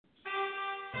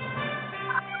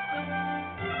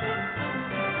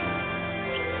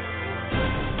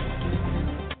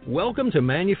Welcome to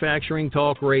Manufacturing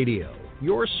Talk Radio,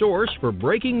 your source for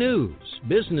breaking news,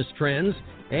 business trends,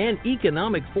 and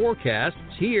economic forecasts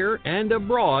here and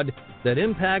abroad that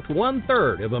impact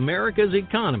 1/3 of America's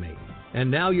economy. And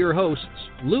now your hosts,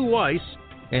 Lou Weiss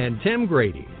and Tim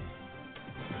Grady.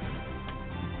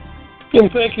 And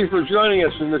thank you for joining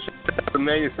us in this episode of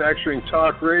Manufacturing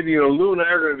Talk Radio. Lou and I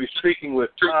are going to be speaking with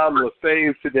Tom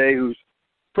Lefebvre today, who's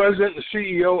President and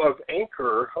CEO of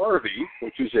Anchor Harvey,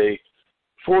 which is a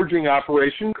forging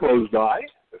operation close by,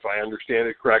 if I understand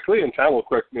it correctly, and Tom will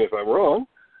correct me if I'm wrong.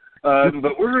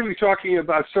 But we're going to be talking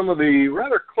about some of the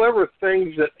rather clever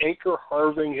things that Anchor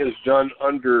Harving has done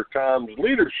under Tom's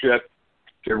leadership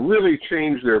to really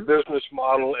change their business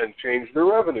model and change their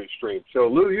revenue stream. So,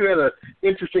 Lou, you had an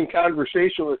interesting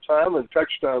conversation with Tom and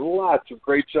touched on lots of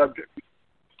great subjects.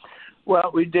 Well,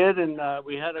 we did, and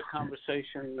we had a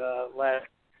conversation last,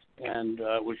 and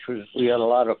we had a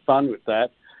lot of fun with that.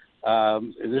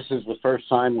 This is the first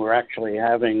time we're actually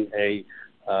having a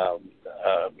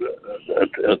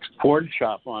forge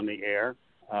shop on the air,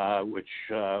 which,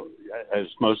 as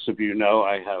most of you know,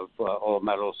 I have All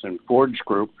Metals and Forge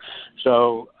Group.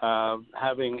 So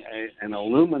having an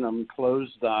aluminum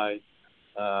closed die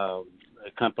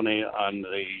company on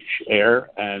the air,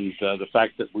 and the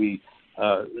fact that we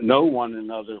know one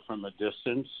another from a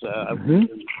distance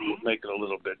will make it a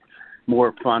little bit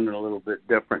more fun and a little bit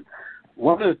different.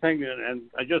 One of the things, and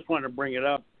I just want to bring it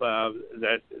up,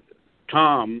 that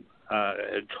Tom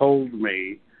had told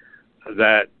me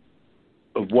that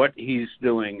of what he's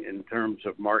doing in terms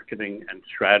of marketing and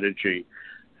strategy,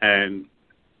 and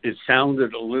it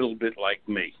sounded a little bit like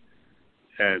me,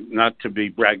 and not to be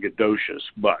braggadocious,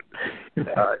 but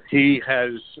he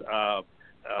has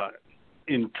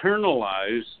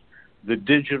internalized the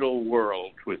digital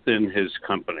world within his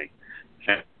company.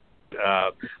 And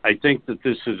I think that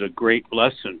this is a great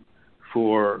lesson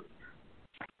to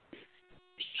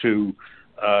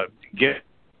get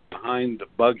behind the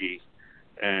buggy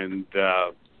and,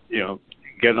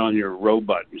 get on your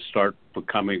robot and start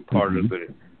becoming part of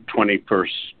the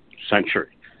 21st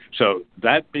century. So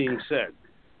that being said,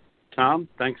 Tom,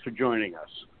 thanks for joining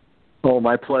us. Oh,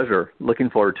 my pleasure. Looking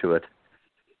forward to it.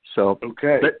 So,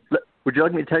 okay. Would you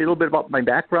like me to tell you a little bit about my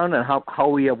background and how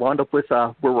we wound up with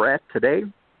where we're at today?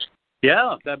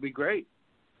 Yeah, that'd be great.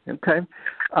 Okay.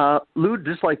 Lou,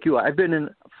 just like you, I've been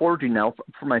in forging now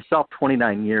for myself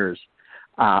 29 years.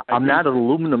 I'm not an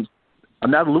aluminum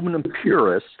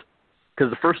purist, because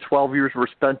the first 12 years were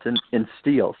spent in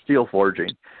steel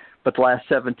forging, but the last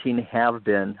 17 have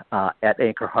been at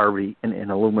Anchor Harvey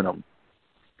in aluminum.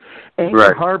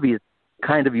 Anchor Harvey is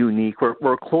kind of unique.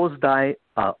 We're a closed die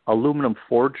aluminum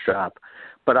forge shop,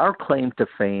 but our claim to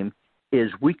fame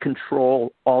is we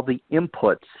control all the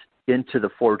inputs into the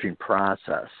forging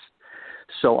process.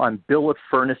 So on billet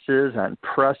furnaces, on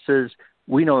presses,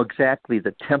 we know exactly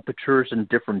the temperatures in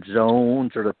different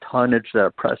zones or the tonnage that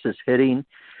a press is hitting.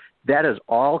 That is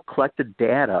all collected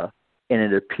data, and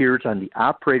it appears on the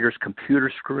operator's computer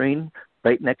screen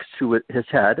right next to his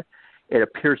head. It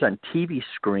appears on TV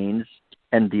screens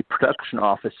and the production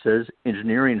offices,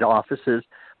 engineering offices,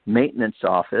 maintenance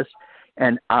office,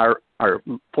 and our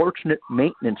fortunate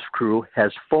maintenance crew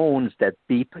has phones that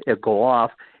beep and go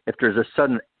off if there's a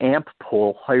sudden amp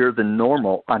pull higher than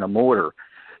normal on a motor.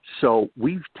 So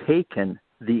we've taken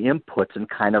the inputs and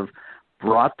kind of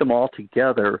brought them all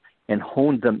together and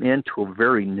honed them into a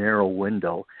very narrow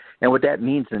window. And what that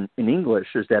means in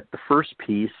English is that the first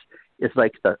piece is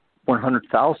like the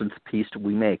 100,000th piece that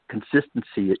we make.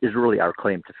 Consistency is really our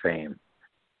claim to fame.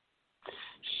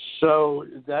 So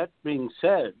that being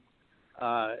said,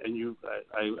 and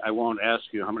I won't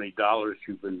ask you how many dollars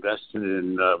you've invested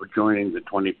in joining the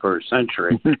 21st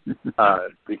century,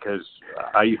 because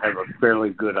I have a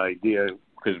fairly good idea,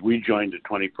 because we joined the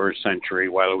 21st century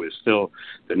while it was still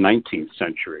the 19th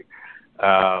century.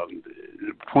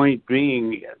 The point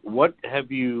being, what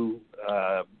have you?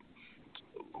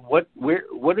 Do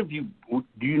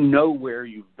you know where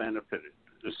you've benefited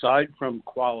aside from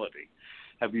quality?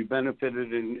 Have you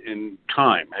benefited in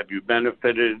time? Have you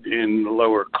benefited in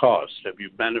lower cost? Have you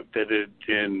benefited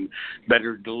in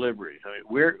better delivery? I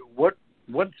mean,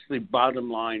 what's the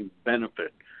bottom line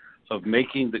benefit of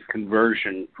making the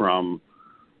conversion from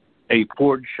a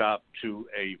forge shop to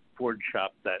a forge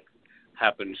shop that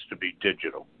happens to be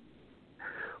digital?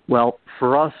 Well,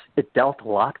 for us, it dealt a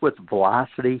lot with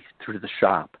velocity through the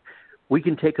shop. We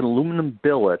can take an aluminum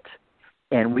billet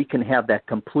and we can have that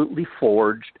completely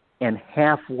forged and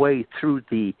halfway through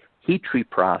the heat treat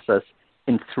process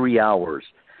in 3 hours.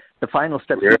 The final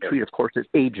step of heat treat, of course, is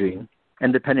aging,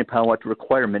 and depending upon what the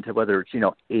requirement, whether it's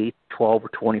 8, 12, or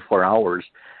 24 hours,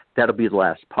 that'll be the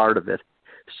last part of it.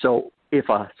 So if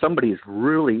somebody is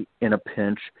really in a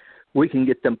pinch, we can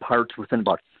get them parts within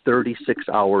about 36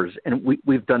 hours, and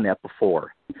we've done that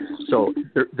before. So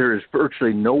there is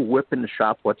virtually no whip in the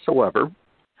shop whatsoever.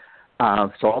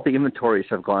 So all the inventories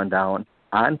have gone down.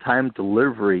 On-time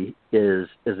delivery is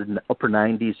in the upper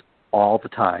 90s all the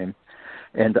time.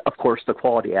 And, of course, the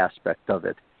quality aspect of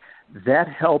it. That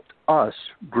helped us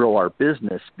grow our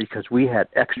business because we had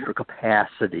extra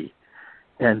capacity.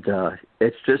 And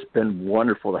it's just been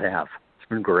wonderful to have. It's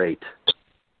been great.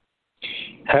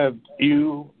 Have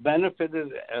you benefited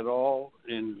at all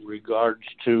in regards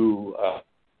to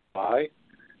buy?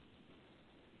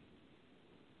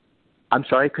 I'm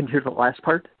sorry, I couldn't hear the last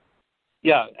part.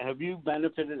 Yeah, have you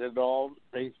benefited at all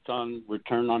based on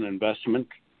return on investment?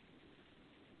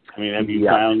 I mean, have you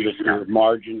found that your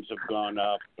margins have gone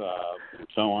up and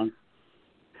so on?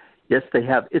 Yes, they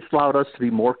have. It's allowed us to be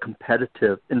more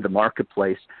competitive in the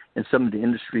marketplace in some of the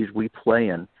industries we play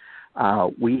in.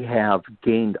 We have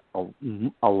gained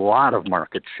a lot of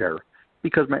market share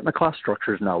because my cost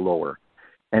structure is now lower,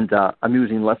 and I'm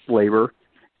using less labor,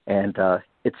 and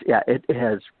it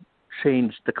has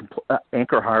changed the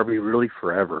Anchor Harvey really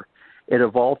forever. It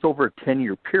evolved over a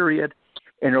 10-year period,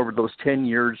 and over those 10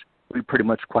 years, we pretty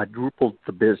much quadrupled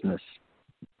the business.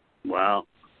 Wow.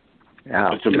 Yeah,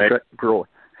 that's amazing. Growing.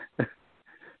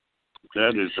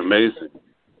 That is amazing.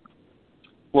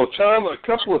 Well, Tom, a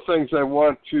couple of things I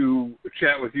want to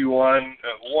chat with you on.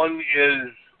 One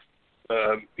is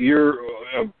you're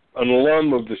an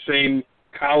alum of the same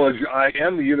college I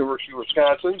am, the University of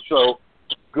Wisconsin, so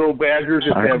go Badgers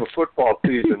if they have a football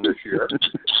season this year.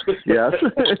 Yes.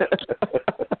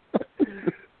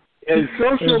 And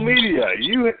social media,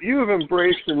 you have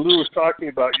embraced, and Lou was talking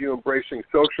about you embracing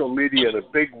social media in a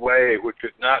big way, which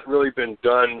had not really been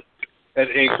done at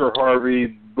Anchor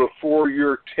Harvey before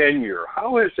your tenure.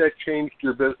 How has that changed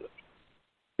your business?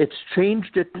 It's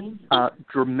changed it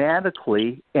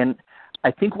dramatically, and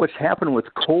I think what's happened with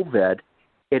COVID,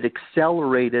 it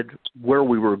accelerated where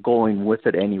we were going with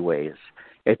it anyways.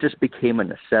 It just became a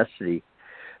necessity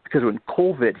because when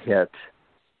COVID hit,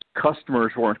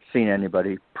 customers weren't seeing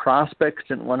anybody. Prospects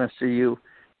didn't want to see you.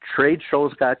 Trade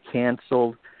shows got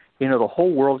canceled. You know, the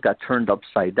whole world got turned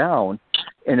upside down.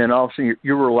 And then all of a sudden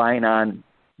you're relying on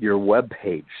your web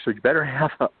page. So you better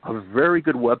have a very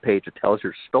good web page that tells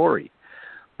your story.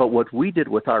 But what we did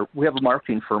with we have a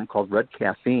marketing firm called Red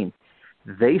Caffeine.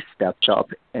 They stepped up,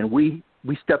 and we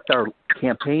stepped our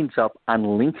campaigns up on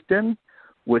LinkedIn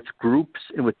with groups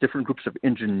and with different groups of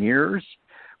engineers.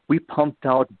 We pumped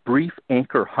out brief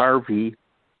Anchor Harvey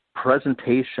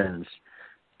presentations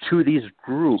to these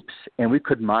groups, and we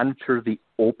could monitor the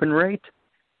open rate.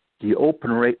 The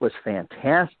open rate was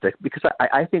fantastic because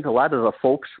I think a lot of the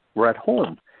folks were at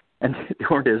home and they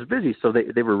weren't as busy, so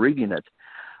they were reading it.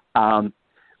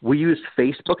 We used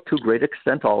Facebook to a great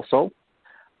extent also.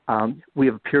 We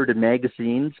have appeared in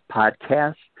magazines,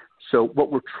 podcasts. So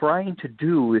what we're trying to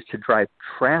do is to drive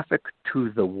traffic to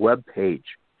the web page.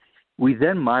 We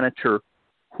then monitor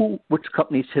which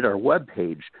companies hit our web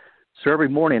page. So every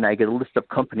morning I get a list of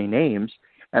company names,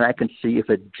 and I can see if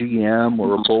a GM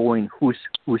or a Boeing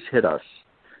who's hit us.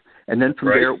 And then from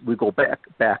there we go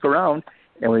back around,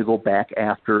 and we go back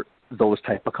after those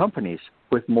type of companies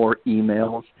with more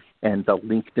emails and the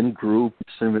LinkedIn groups,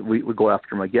 and we go after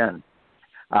them again.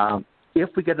 If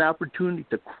we get an opportunity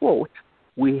to quote,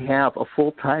 we have a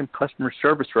full-time customer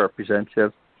service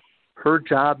representative. Her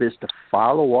job is to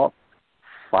follow up,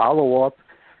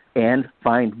 and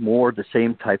find more the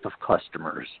same type of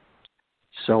customers.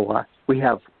 So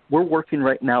we're working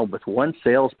right now with one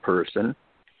salesperson.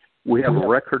 We have a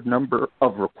record number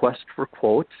of requests for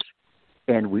quotes,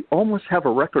 and we almost have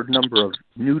a record number of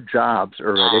new jobs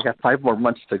already. They got 5 more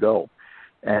months to go,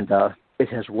 and it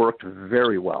has worked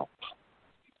very well.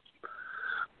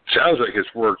 Sounds like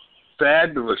it's worked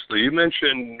fabulously. You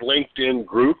mentioned LinkedIn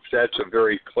groups. That's a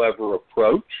very clever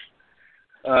approach.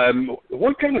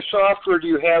 What kind of software do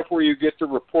you have where you get to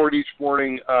report each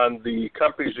morning on the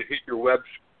companies that hit your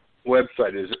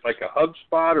website? Is it like a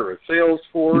HubSpot or a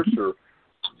Salesforce? Or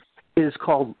it is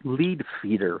called Lead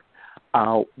Feeder.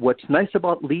 What's nice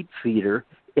about Lead Feeder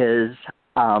is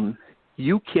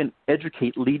you can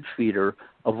educate Lead Feeder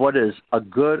of what is a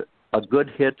good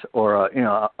hit or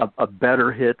a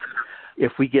better hit.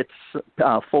 If we get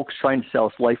folks trying to sell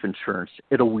us life insurance,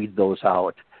 it'll weed those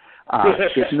out.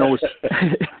 It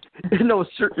knows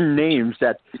certain names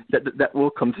that will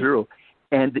come through,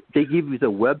 and they give you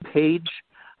the web page.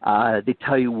 They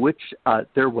tell you which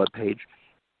their web page.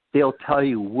 they'll tell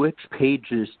you which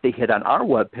pages they hit on our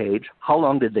webpage, how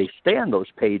long did they stay on those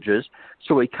pages,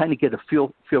 so we kind of get a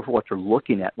feel for what they're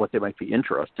looking at, what they might be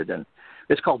interested in.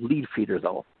 It's called Lead Feeder,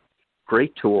 though.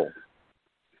 Great tool.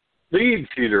 Lead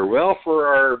Feeder. Well, for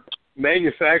our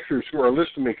manufacturers who are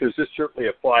listening, because this certainly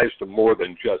applies to more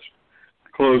than just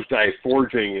closed die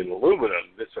forging and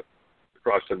aluminum. This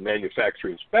across the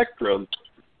manufacturing spectrum.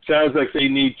 Sounds like they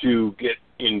need to get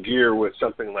in gear with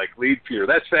something like Lead Feeder.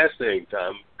 That's fascinating,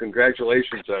 Tom.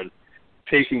 Congratulations on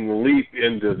taking the leap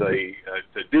into the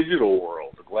digital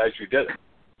world. I'm glad you did it.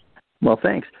 Well,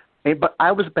 thanks. Hey, but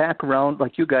I was back around,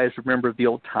 like you guys remember the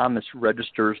old Thomas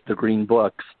registers, the green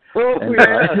books. Oh, and,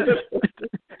 yeah.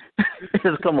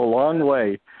 It's come a long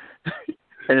way.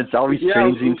 And it's always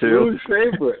changing, too. Who's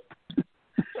favorite?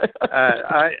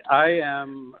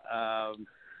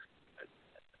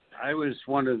 I was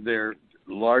one of their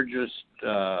largest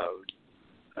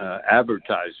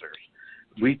advertisers.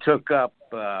 We took up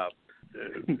the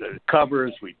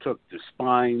covers, we took the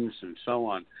spines, and so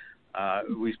on.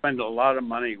 We spent a lot of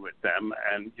money with them,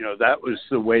 and that was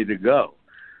the way to go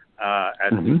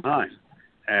at the time.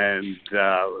 And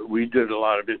we did a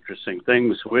lot of interesting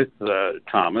things with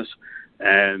Thomas,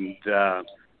 and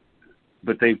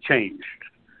but they've changed.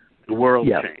 The world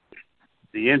changed.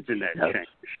 The internet changed.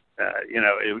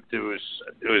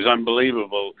 It was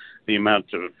unbelievable the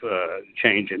amount of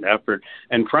change and effort.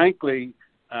 And frankly,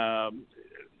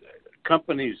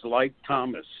 companies like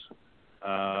Thomas,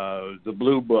 the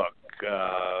Blue Book,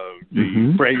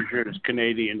 the Fraser's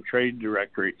Canadian Trade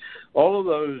Directory, all of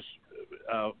those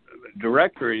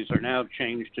directories are now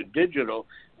changed to digital.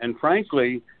 And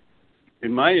frankly,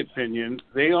 in my opinion,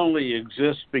 they only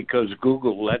exist because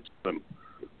Google lets them.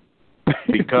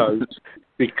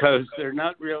 Because they're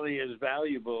not really as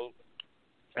valuable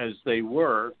as they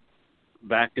were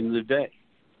back in the day.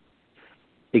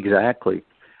 Exactly.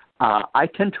 I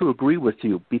tend to agree with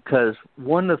you because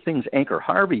one of the things Anchor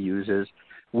Harvey uses,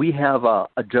 we have a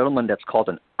gentleman that's called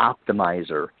an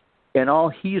optimizer, and all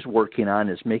he's working on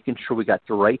is making sure we got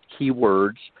the right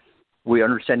keywords. We're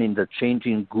understanding the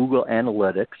changing Google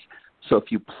Analytics. So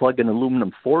if you plug in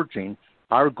aluminum forging,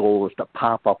 our goal is to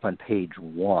pop up on page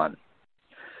 1.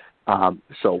 An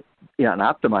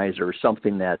optimizer is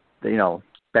something that,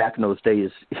 back in those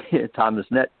days,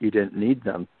 ThomasNet, you didn't need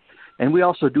them. And we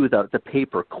also do the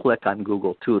pay-per-click on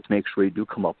Google, too, to make sure you do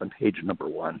come up on page number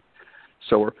 1.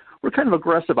 So we're kind of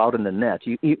aggressive out in the net.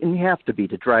 You have to be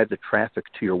to drive the traffic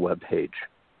to your web page.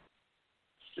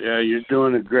 Yeah, you're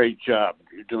doing a great job.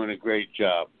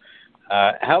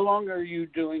 How long are you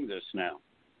doing this now?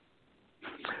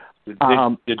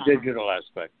 The digital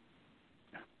aspect.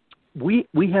 We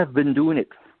have been doing it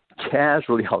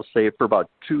casually, I'll say, for about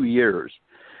 2 years.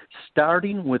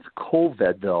 Starting with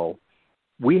COVID, though,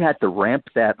 we had to ramp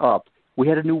that up. We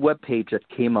had a new webpage that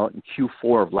came out in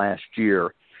Q4 of last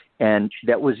year, and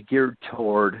that was geared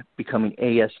toward becoming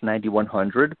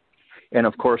AS9100. And,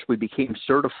 of course, we became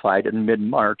certified in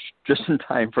mid-March, just in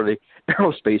time for the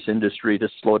aerospace industry to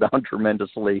slow down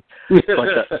tremendously.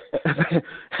 But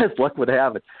as luck would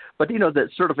have it. But, the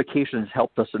certifications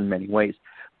helped us in many ways.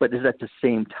 But at the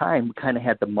same time, we kind of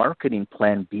had the marketing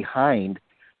plan behind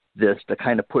this to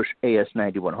kind of push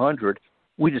AS9100.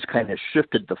 We just kind of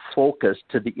shifted the focus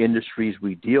to the industries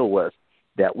we deal with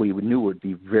that we knew would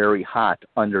be very hot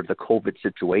under the COVID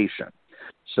situation.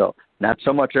 So not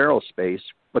so much aerospace,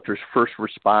 but there's first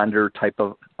responder type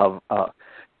of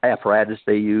apparatus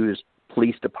they use,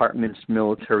 police departments,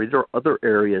 military. There are other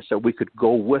areas that we could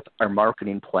go with our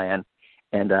marketing plan,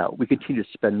 and we continue to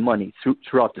spend money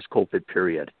throughout this COVID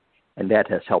period, and that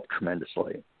has helped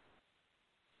tremendously.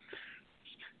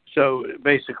 So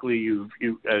basically, you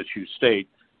as you state,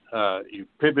 you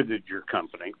pivoted your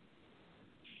company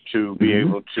to be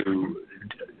able to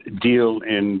deal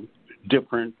in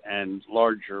different and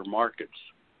larger markets.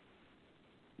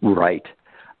 Right.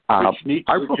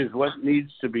 Which is what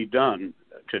needs to be done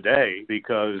today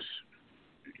because,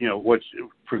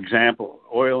 for example,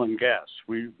 oil and gas.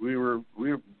 We were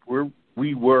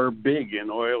big in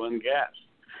oil and gas.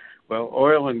 Well,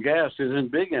 oil and gas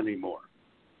isn't big anymore,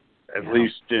 at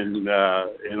least in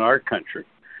our country.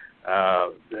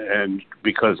 And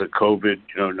because of COVID,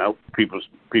 now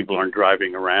people aren't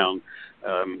driving around.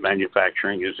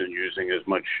 Manufacturing isn't using as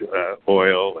much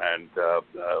oil and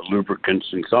lubricants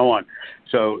and so on.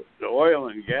 So the oil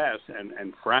and gas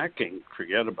and fracking,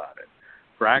 forget about it.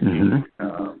 Fracking,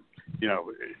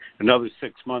 another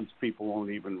 6 months, people won't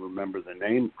even remember the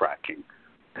name fracking.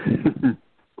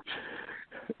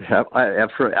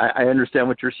 I understand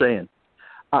what you're saying.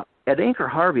 At Anchor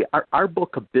Harvey, our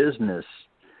book of business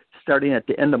starting at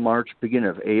the end of March, beginning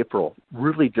of April,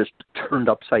 really just turned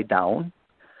upside down.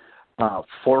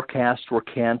 Forecasts were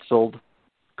canceled.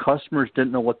 Customers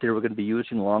didn't know what they were going to be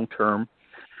using long term.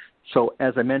 So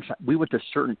as I mentioned, we went to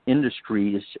certain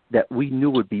industries that we knew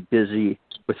would be busy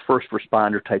with first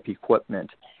responder type equipment.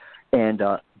 And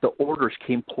the orders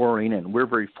came pouring in. We're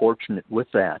very fortunate with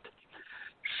that.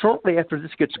 Shortly after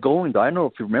this gets going, though, I don't know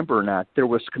if you remember or not, there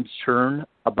was concern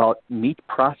about meat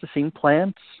processing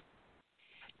plants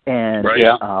and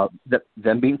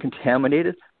them being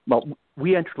contaminated. Well,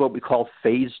 we entered what we call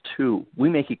phase 2. We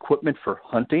make equipment for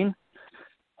hunting.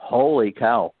 Holy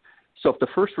cow. So if the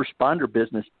first responder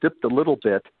business dipped a little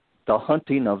bit, the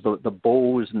hunting of the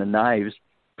bows and the knives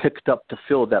picked up to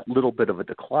fill that little bit of a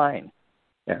decline.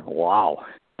 And wow,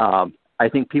 I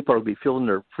think people will be filling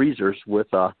their freezers with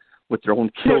their own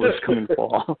kills coming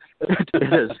fall. It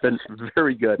has been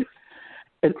very good.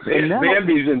 And now,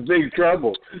 Bambi's in big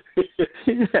trouble.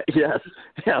 yes.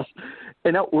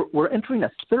 And now we're entering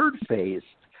a third phase,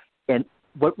 and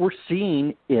what we're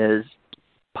seeing is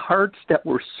parts that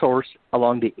were sourced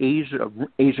along the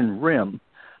Asian Rim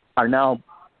are now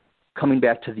coming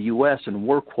back to the U.S., and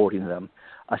we're quoting them.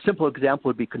 A simple example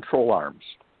would be control arms.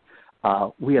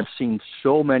 We have seen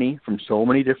so many from so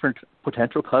many different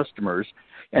potential customers,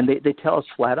 and they tell us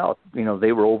flat out,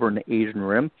 they were over in the Asian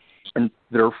Rim, and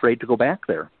they're afraid to go back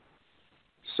there.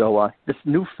 So this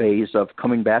new phase of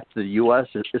coming back to the U.S.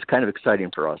 is kind of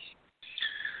exciting for us.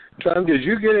 Tom, did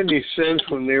you get any sense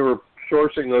when they were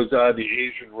sourcing those out of the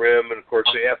Asian Rim, and of course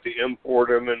they have to import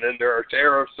them, and then there are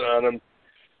tariffs on them,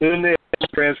 then they have to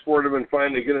transport them and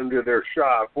finally get them to their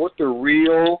shop, what the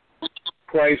real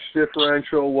price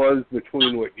differential was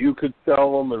between what you could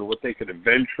sell them and what they could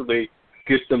eventually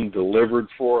get them delivered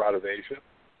for out of Asia?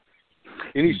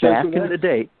 Any sense back of that? In the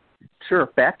day, sure.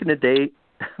 Back in the day,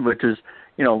 which is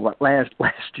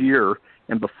last year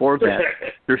and before that,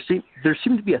 there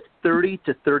seemed to be a 30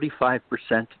 to 35%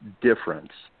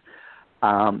 difference.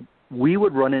 We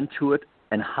would run into it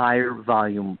in higher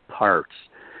volume parts.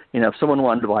 If someone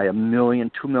wanted to buy 1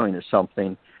 million, 2 million or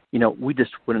something, we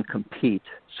just wouldn't compete.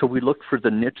 So we looked for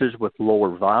the niches with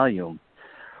lower volume.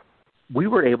 We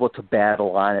were able to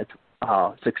battle on it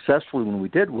successfully when we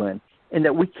did win, in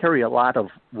that we carry a lot of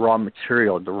raw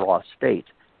material in the raw state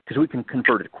because we can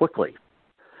convert it quickly.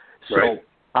 So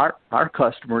our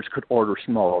customers could order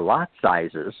smaller lot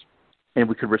sizes, and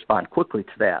we could respond quickly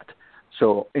to that.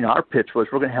 So our pitch was,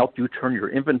 we're going to help you turn your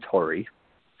inventory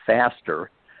faster,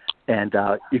 and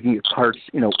you can get parts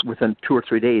within 2 or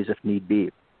 3 days if need be.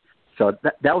 So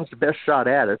that was the best shot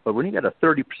at it. But when you got a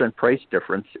 30% price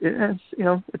difference,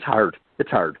 it's hard. It's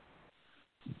hard.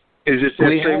 Is it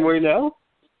that same way now?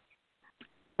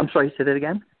 I'm sorry, say that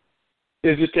again?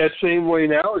 Is it that same way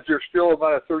now? Is there still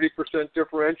about a 30%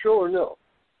 differential or no?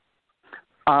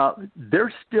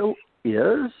 There still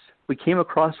is. We came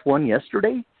across one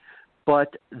yesterday,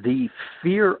 but the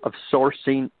fear of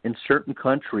sourcing in certain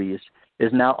countries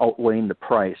is now outweighing the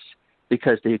price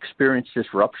because they experience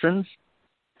disruptions,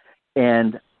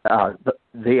 and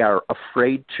they are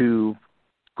afraid to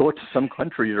go to some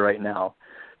countries right now.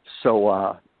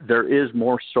 So there is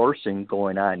more sourcing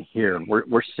going on here, and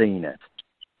we're seeing it.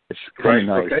 It's very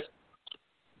nice.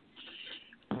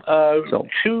 Okay.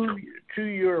 To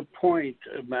your point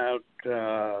about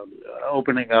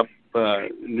opening up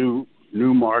new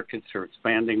markets or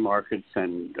expanding markets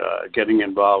and getting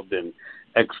involved in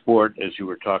export, as you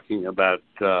were talking about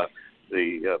the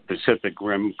Pacific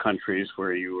Rim countries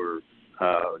where you were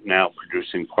now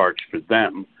producing parts for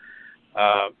them.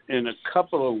 In a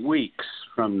couple of weeks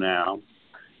from now,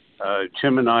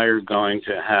 Tim and I are going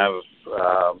to have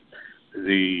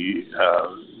the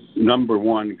number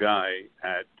one guy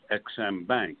at XM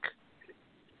Bank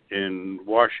in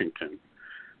Washington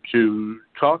to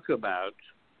talk about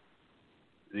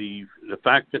the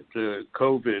fact that the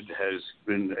COVID has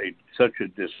been such a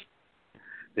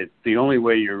that the only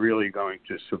way you're really going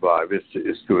to survive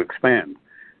is to expand.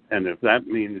 And if that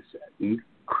means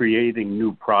creating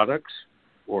new products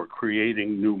or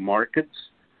creating new markets,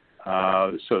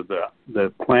 so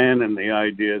the plan and the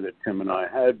idea that Tim and I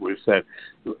had was that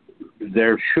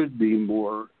there should be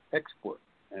more export.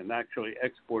 And actually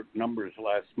export numbers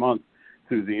last month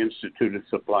through the Institute of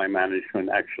Supply Management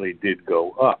actually did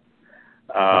go up,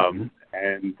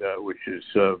 and which is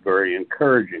very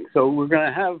encouraging. So we're going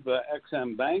to have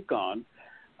XM Bank on.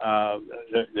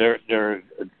 They're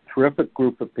a terrific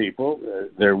group of people.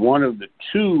 They're one of the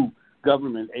 2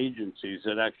 government agencies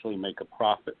that actually make a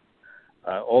profit.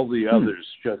 All the others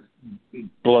just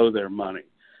blow their money.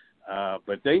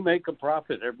 But they make a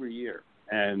profit every year.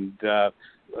 And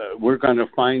we're going to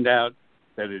find out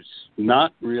that it's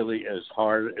not really as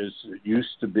hard as it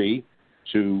used to be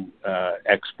to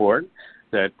export,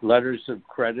 that letters of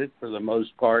credit, for the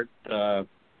most part, I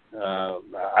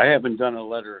haven't done a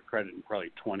letter of credit in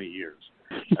probably 20 years.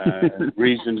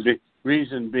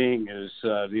 Reason being is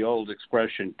the old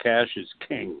expression, cash is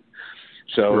king.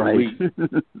 So right.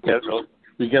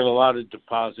 we get a lot of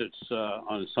deposits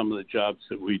on some of the jobs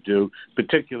that we do,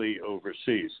 particularly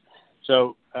overseas.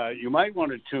 So you might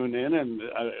want to tune in, and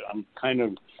I'm kind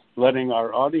of letting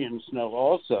our audience know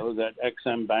also that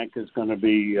XM Bank is going to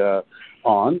be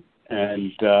on,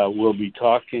 and we'll be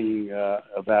talking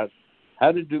about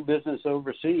how to do business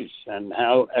overseas and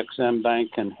how XM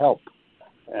Bank can help.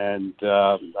 And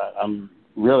I'm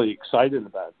really excited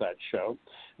about that show.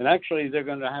 And actually, they're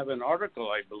going to have an article,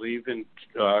 I believe, in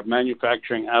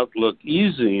Manufacturing Outlook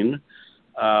e-zine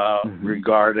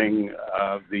regarding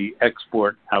the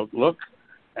export outlook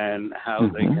and how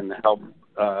they can help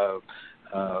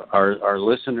our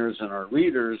listeners and our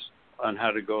readers on how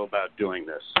to go about doing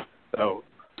this. So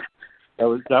that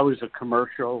was a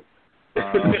commercial.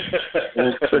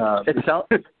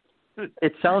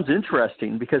 It sounds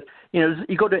interesting because,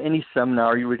 you go to any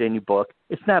seminar, you read any book,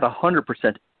 it's not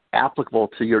 100% applicable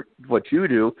to what you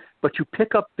do, but you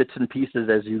pick up bits and pieces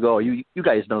as you go. You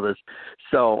guys know this,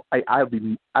 so I'd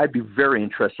be very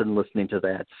interested in listening to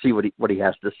that. See what he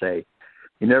has to say.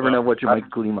 You never know what you might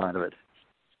glean out of it.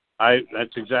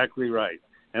 That's exactly right.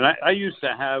 And I used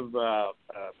to have a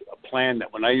plan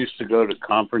that when I used to go to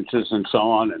conferences and so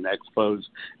on, and expos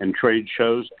and trade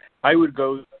shows, I would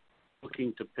go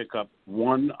looking to pick up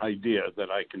one idea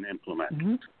that I can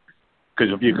implement.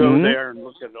 Because if you go there and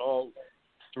look at all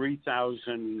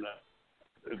 3,000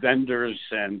 vendors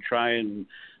and try and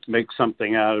make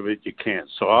something out of it, you can't.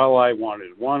 So all I want is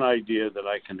one idea that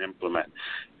I can implement.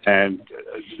 And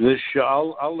this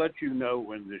show, I'll let you know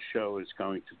when this show is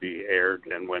going to be aired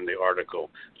and when the article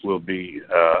will be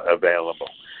available.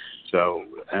 So,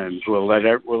 and we'll let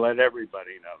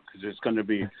everybody know, because it's going to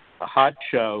be a hot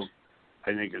show.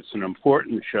 I think it's an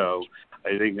important show.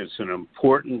 I think it's an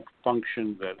important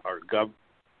function that our government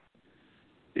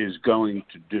is going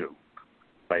to do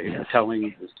by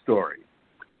telling the story,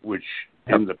 which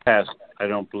in the past, I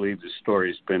don't believe the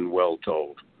story's been well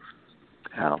told.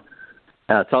 Wow.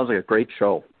 It sounds like a great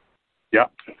show. Yeah.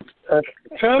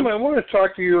 Tom, I want to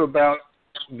talk to you about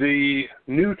the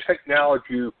new technology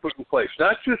you put in place,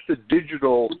 not just the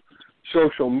digital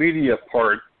social media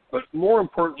part, but more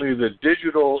importantly, the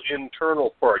digital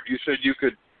internal part. You said you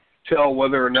could tell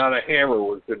whether or not a hammer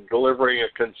was delivering a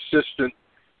consistent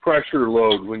pressure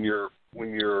load when you're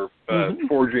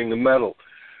forging the metal.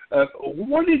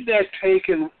 What did that take,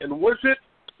 and was there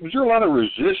a lot of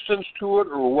resistance to it,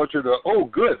 or was it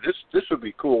good, this would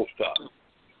be cool stuff?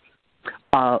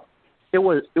 It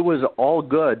was all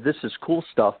good. This is cool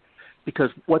stuff,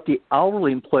 because what the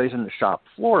hourly employees on the shop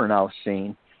floor are now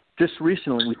seeing. Just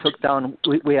recently, we took down.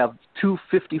 We have two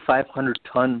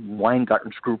 5,500-ton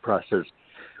Weingarten screw presses.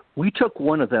 We took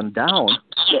one of them down.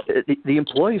 The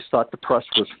employees thought the press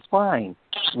was fine.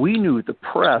 We knew the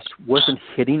press wasn't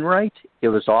hitting right. It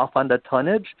was off on the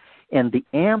tonnage, and the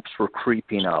amps were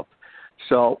creeping up.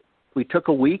 So we took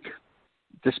a week,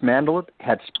 dismantled it,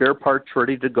 had spare parts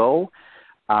ready to go.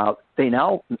 They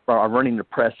now are running the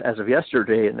press as of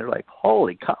yesterday, and they're like,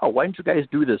 holy cow, why didn't you guys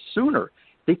do this sooner?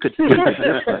 They could see the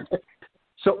difference.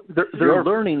 So they're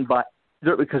learning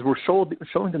because we're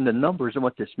showing them the numbers and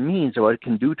what this means and what it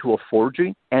can do to a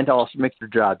forging, and also makes their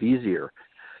job easier.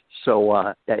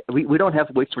 So we don't have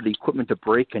to wait for the equipment to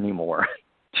break anymore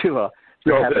to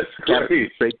have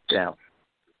it break down.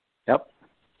 Yep.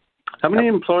 How many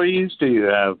employees do you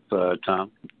have,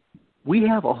 Tom? We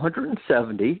have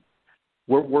 170.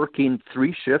 We're working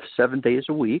 3 shifts, 7 days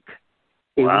a week.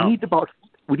 And wow.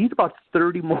 We need about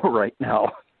 30 more right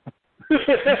now.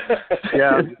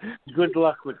 Yeah. Good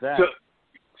luck with that.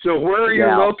 So where are you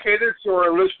located so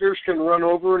our listeners can run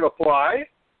over and apply?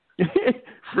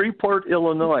 Freeport,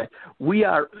 Illinois. We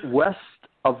are west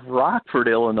of Rockford,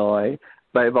 Illinois,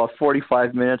 by about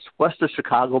 45 minutes, west of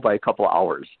Chicago by a couple of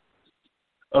hours.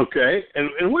 Okay.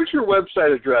 And what's your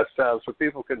website address, Tom, so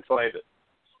people can find it?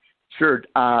 Sure.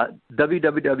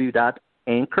 www.anchor,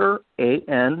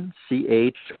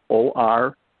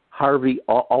 ANCHOR, Harvey,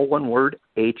 all one word,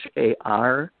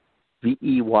 HARVEY.com.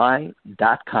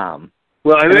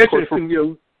 Well, I mentioned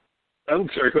you. I'm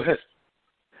sorry, go ahead.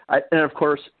 And of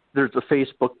course, there's a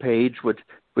Facebook page which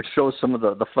shows some of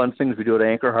the fun things we do at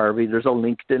Anchor Harvey. There's a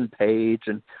LinkedIn page,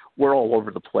 and we're all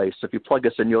over the place. So if you plug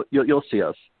us in, you'll see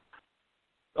us.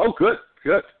 Oh, good.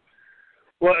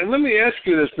 Well, and let me ask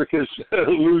you this, because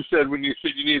Lou said when you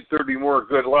said you need 30 more,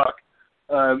 good luck.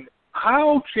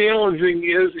 how challenging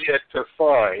is it to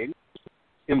find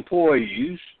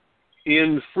employees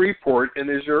in Freeport, and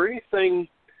is there anything,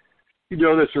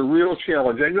 that's a real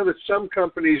challenge? I know that some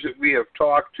companies that we have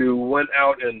talked to went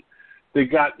out and they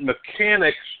got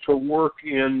mechanics to work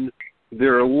in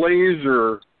their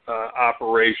laser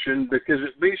operation because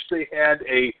at least they had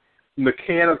a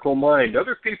mechanical mind.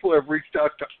 Other people have reached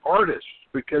out to artists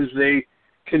because they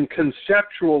can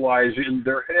conceptualize in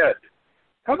their head.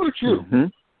 How about you? Mm-hmm.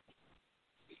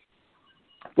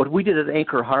 What we did at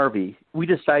Anchor Harvey, we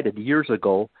decided years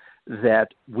ago that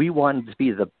we wanted to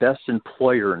be the best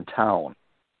employer in town.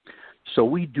 So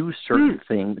we do certain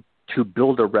things to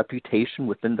build a reputation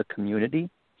within the community.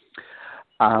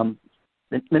 Let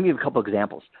me give a couple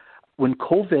examples. When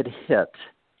COVID hit,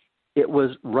 it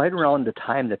was right around the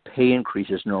time that pay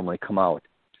increases normally come out.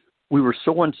 We were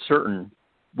so uncertain,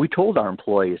 we told our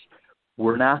employees,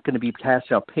 we're not going to be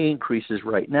passing out pay increases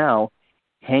right now.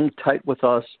 Hang tight with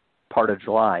us part of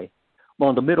July.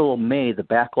 Well, in the middle of May, the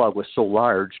backlog was so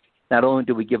large, not only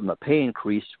did we give them a pay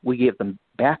increase, we gave them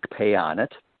back pay on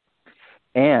it.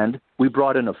 And we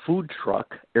brought in a food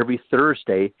truck every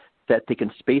Thursday that they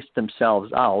can space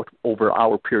themselves out over an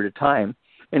hour period of time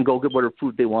and go get whatever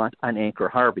food they want on Anchor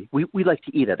Harvey. We like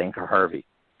to eat at Anchor Harvey.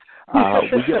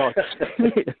 We give out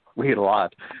we eat a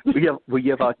lot. We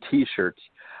give out T-shirts.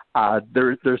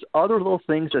 There's other little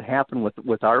things that happen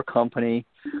with our company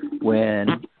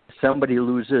when somebody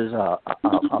loses a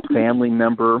family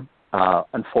member.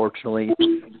 Unfortunately,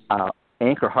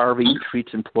 Anchor Harvey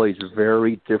treats employees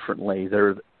very differently.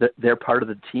 They're part of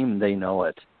the team. They know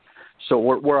it. So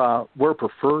we're a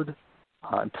preferred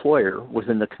employer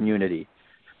within the community.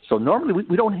 So normally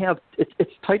we don't have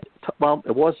it's tight. Well,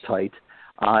 it was tight.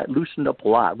 It loosened up a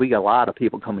lot. We got a lot of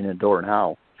people coming in the door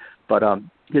now, but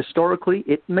historically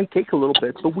it may take a little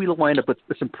bit, but we'll wind up with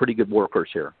some pretty good workers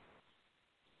here.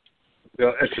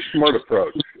 Well, it's a smart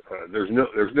approach. There's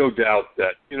no doubt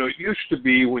that it used to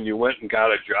be when you went and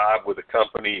got a job with a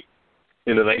company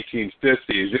in the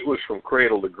 1950s, it was from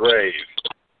cradle to grave,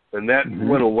 and that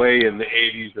went away in the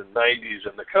 80s and 90s.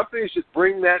 And the companies that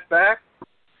bring that back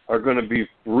are going to be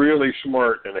really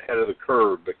smart and ahead of the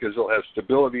curve because they'll have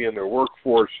stability in their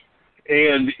workforce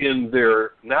and in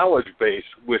their knowledge base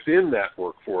within that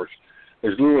workforce.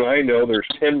 As Lou and I know, there's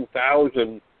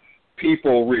 10,000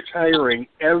 people retiring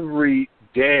every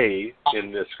day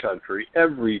in this country,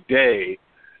 every day.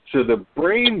 So the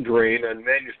brain drain on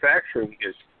manufacturing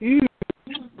is huge.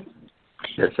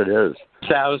 Yes, it is.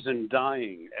 1,000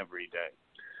 dying every day.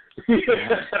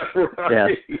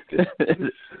 Right. Yes.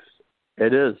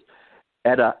 It is.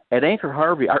 At Anchor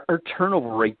Harvey, our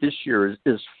turnover rate this year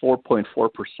is 4.4%.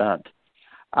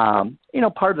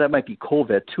 Part of that might be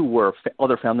COVID too, where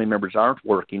other family members aren't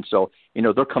working, so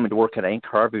they're coming to work at Anchor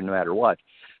Harvey no matter what.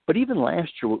 But even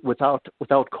last year, without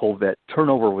COVID,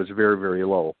 turnover was very, very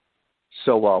low.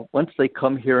 So once they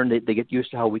come here and they get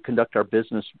used to how we conduct our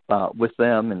business with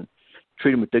them and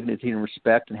treat them with dignity and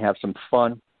respect and have some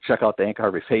fun, check out the Anchor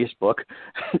Harvey Facebook.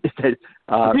 they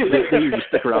usually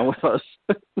stick around with us.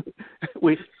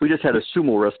 We just had a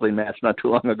sumo wrestling match not too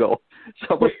long ago,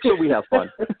 so we have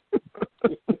fun.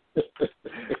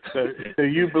 So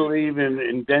you believe in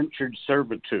indentured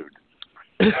servitude?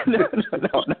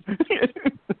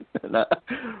 No.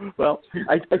 Well,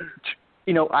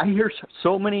 I hear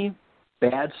so many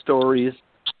bad stories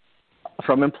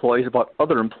from employees about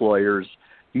other employers.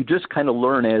 You just kind of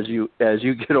learn as you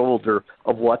get older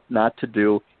of what not to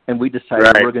do, and we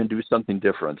decided we're going to do something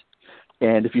different.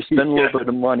 And if you spend a little bit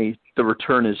of money, the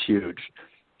return is huge.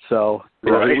 So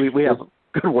we have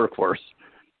a good workforce.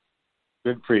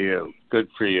 Good for you. Good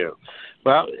for you.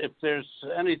 Well, if there's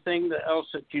anything else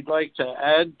that you'd like to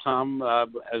add, Tom,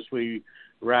 as we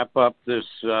wrap up this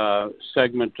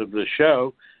segment of the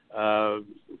show,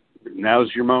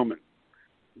 now's your moment.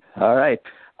 All right.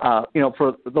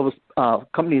 For those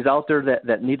companies out there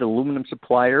that need an aluminum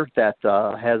supplier that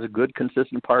has a good,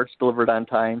 consistent parts delivered on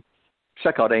time,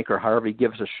 check out Anchor Harvey.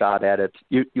 Give us a shot at it.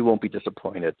 You won't be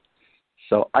disappointed.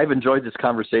 So I've enjoyed this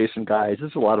conversation, guys. This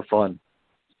is a lot of fun.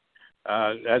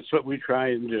 That's what we try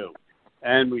and do.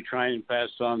 And we try and pass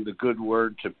on the good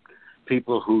word to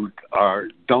people who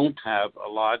don't have a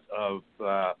lot of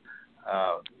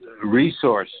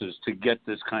resources to get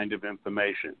this kind of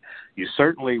information. You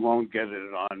certainly won't get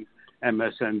it on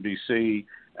MSNBC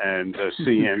and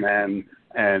CNN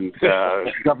and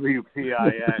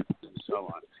WPIX and so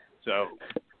on. So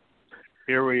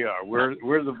here we are.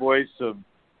 We're the voice of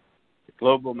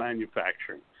global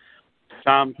manufacturing.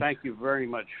 Tom, thank you very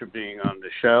much for being on the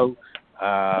show.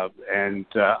 And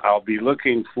I'll be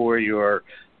looking for your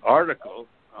article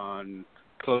on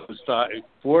closed-eye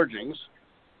forgings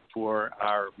for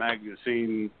our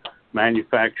magazine,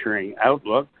 Manufacturing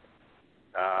Outlook.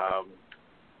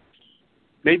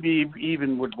 Maybe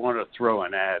even would want to throw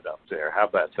an ad up there. How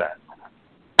about that?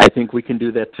 I think we can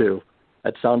do that too.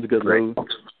 That sounds good, Great. Lou.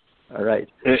 All right.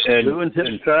 And Lou and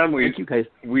Tim, Tom, thank you guys.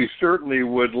 we certainly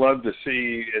would love to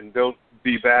see, and don't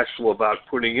be bashful about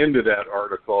putting into that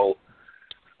article,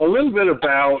 a little bit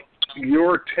about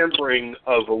your tempering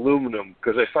of aluminum,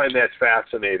 because I find that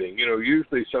fascinating. You know,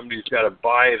 usually somebody's got to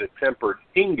buy the tempered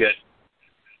ingot,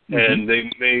 and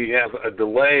they may have a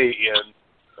delay in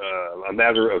a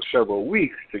matter of several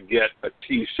weeks to get a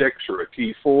T6 or a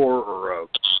T4 or a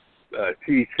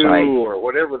T2 or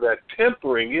whatever that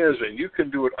tempering is, and you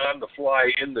can do it on the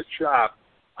fly in the shop.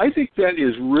 I think that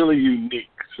is really unique.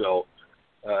 So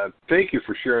thank you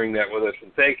for sharing that with us,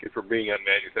 and thank you for being on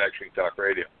Manufacturing Talk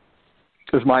Radio.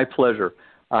 It was my pleasure.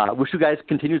 Wish you guys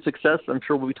continued success. I'm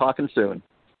sure we'll be talking soon.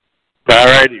 All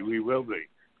righty, we will be.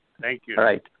 Thank you. All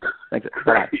right. Thanks.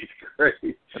 Great.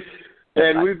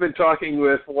 And we've been talking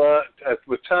with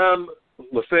Tom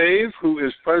Lefebvre, who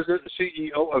is President and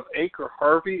CEO of Anchor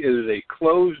Harvey. It is a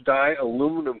closed-die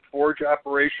aluminum forge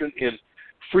operation in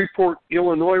Freeport,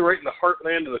 Illinois, right in the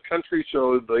heartland of the country,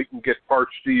 so they can get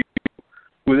parts to you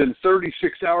within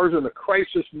 36 hours in a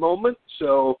crisis moment.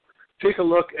 So take a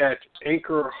look at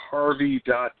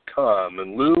anchorharvey.com.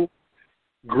 And Lou,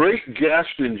 great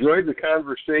guest, enjoyed the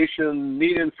conversation,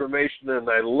 neat information, and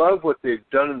I love what they've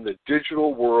done in the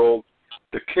digital world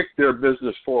to kick their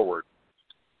business forward.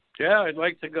 Yeah, I'd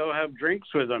like to go have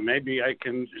drinks with him. Maybe I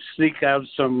can sneak out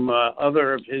some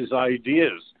other of his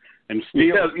ideas and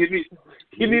steal them. You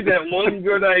need that one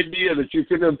good idea that you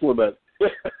can implement.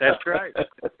 That's right.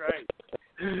 That's right.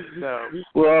 So,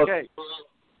 well, okay.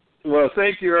 Well,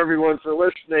 thank you, everyone, for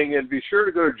listening, and be sure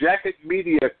to go to Jacket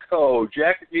Media Co.,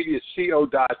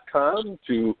 jacketmediaco.com,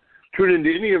 to tune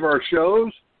into any of our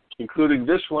shows, including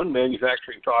this one,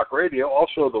 Manufacturing Talk Radio,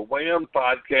 also the WHAM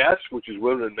podcast, which is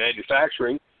Women in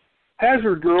Manufacturing,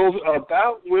 Hazard Girls,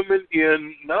 about women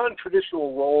in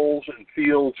non-traditional roles and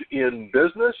fields in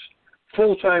business,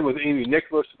 Full-Time with Amy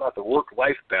Nicholas about the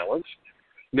work-life balance,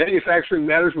 Manufacturing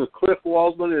Matters with Cliff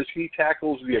Waldman as he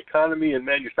tackles the economy and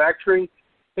manufacturing,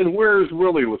 and Where's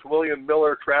Willie with William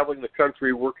Miller, traveling the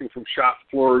country, working from shop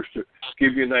floors to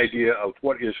give you an idea of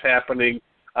what is happening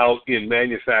out in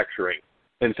manufacturing.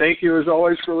 And thank you, as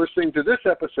always, for listening to this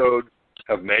episode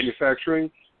of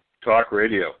Manufacturing Talk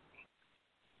Radio.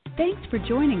 Thanks for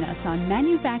joining us on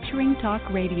Manufacturing Talk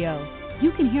Radio.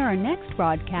 You can hear our next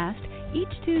broadcast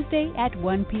each Tuesday at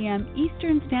 1 p.m.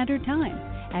 Eastern Standard Time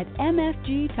at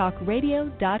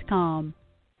mfgtalkradio.com.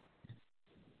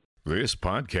 This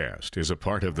podcast is a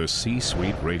part of the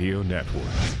C-Suite Radio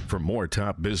Network. For more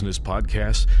top business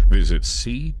podcasts, visit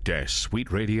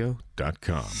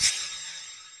c-suiteradio.com.